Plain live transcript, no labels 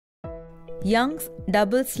Young's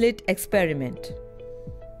double slit experiment.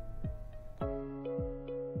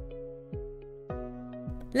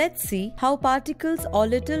 Let's see how particles or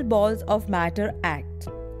little balls of matter act.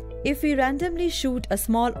 If we randomly shoot a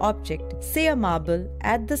small object, say a marble,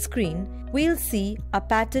 at the screen, we'll see a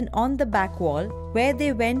pattern on the back wall where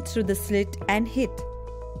they went through the slit and hit.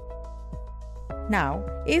 Now,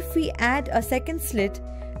 if we add a second slit,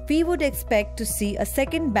 we would expect to see a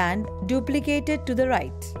second band duplicated to the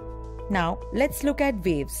right. Now, let's look at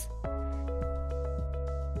waves.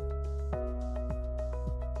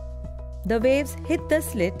 The waves hit the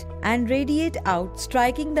slit and radiate out,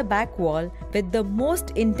 striking the back wall with the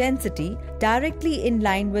most intensity directly in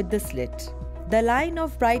line with the slit. The line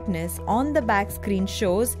of brightness on the back screen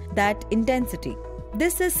shows that intensity.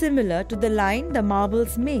 This is similar to the line the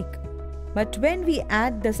marbles make. But when we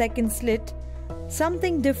add the second slit,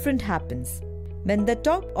 something different happens. When the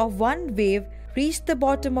top of one wave reaches the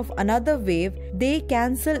bottom of another wave, they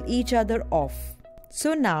cancel each other off.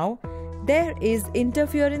 So now, there is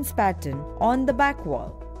interference pattern on the back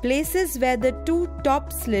wall. Places where the two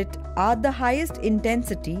top slits are the highest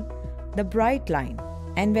intensity, the bright line,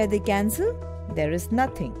 and where they cancel, there is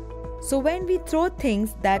nothing. So when we throw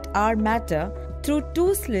things that are matter through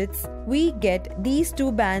two slits, we get these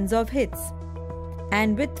two bands of hits.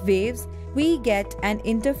 And with waves, we get an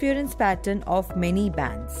interference pattern of many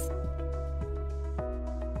bands.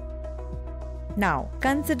 Now,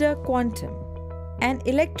 consider quantum. An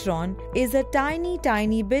electron is a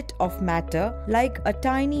tiny bit of matter like a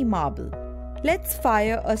tiny marble. Let's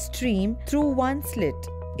fire a stream through one slit.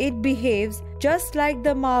 It behaves just like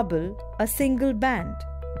the marble, a single band.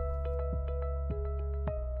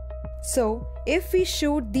 So, if we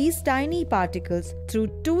shoot these tiny particles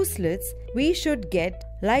through two slits, we should get,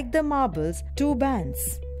 like the marbles, two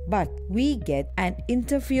bands. But we get an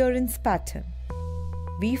interference pattern.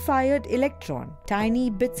 We fired electron,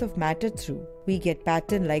 tiny bits of matter through. We get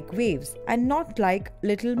pattern like waves and not like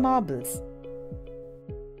little marbles.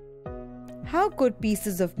 How could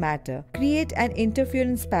pieces of matter create an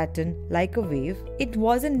interference pattern like a wave? It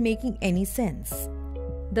wasn't making any sense.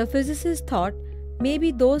 The physicists thought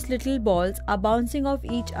maybe those little balls are bouncing off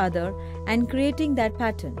each other and creating that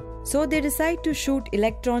pattern. So they decide to shoot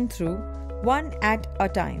electron through, one at a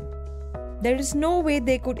time. There is no way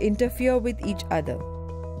they could interfere with each other.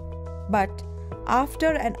 But after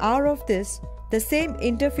an hour of this, the same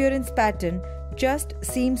interference pattern just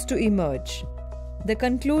seems to emerge. The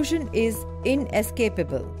conclusion is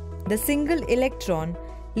inescapable. The single electron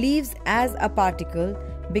leaves as a particle,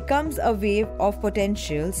 becomes a wave of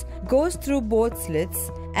potentials, goes through both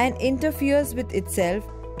slits, and interferes with itself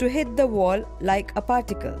to hit the wall like a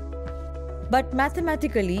particle. But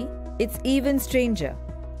mathematically, it's even stranger.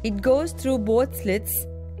 It goes through both slits,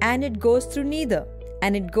 and it goes through neither,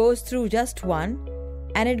 and it goes through just one,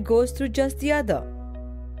 and it goes through just the other.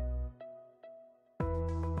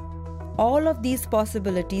 All of these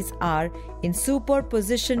possibilities are in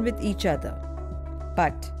superposition with each other.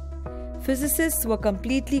 But physicists were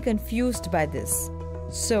completely confused by this.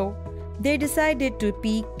 So they decided to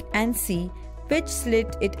peek and see which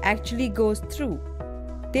slit it actually goes through.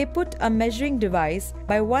 They put a measuring device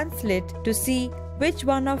by one slit to see which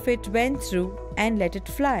one of it went through and let it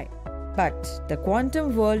fly. But the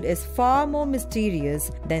quantum world is far more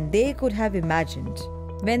mysterious than they could have imagined.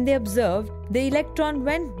 When they observed, the electron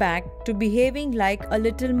went back to behaving like a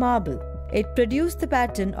little marble. It produced the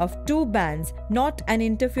pattern of two bands, not an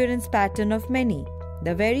interference pattern of many.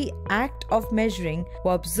 The very act of measuring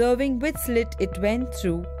or observing which slit it went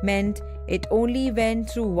through meant it only went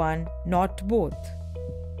through one, not both.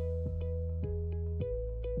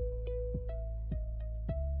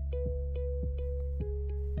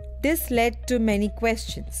 This led to many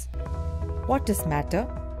questions. What is matter?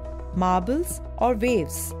 Marbles or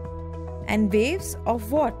waves? And waves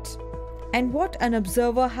of what? And what an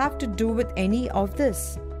observer have to do with any of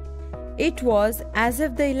this? It was as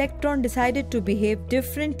if the electron decided to behave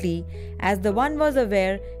differently as the one was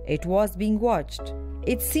aware it was being watched.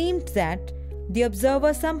 It seemed that the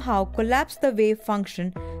observer somehow collapsed the wave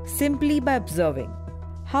function simply by observing.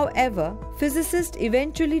 However, physicists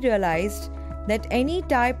eventually realized that any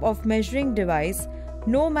type of measuring device,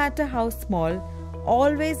 no matter how small,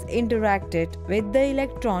 always interacted with the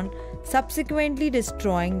electron, subsequently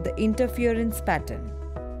destroying the interference pattern.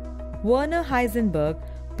 Werner Heisenberg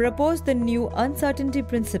proposed the new uncertainty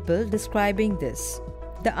principle describing this.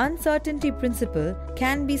 The uncertainty principle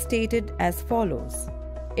can be stated as follows.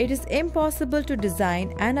 It is impossible to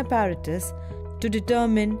design an apparatus to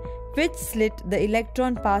determine which slit the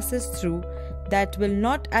electron passes through that will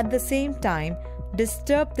not at the same time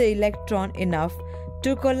disturb the electron enough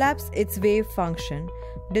to collapse its wave function,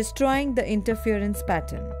 destroying the interference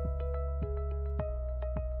pattern.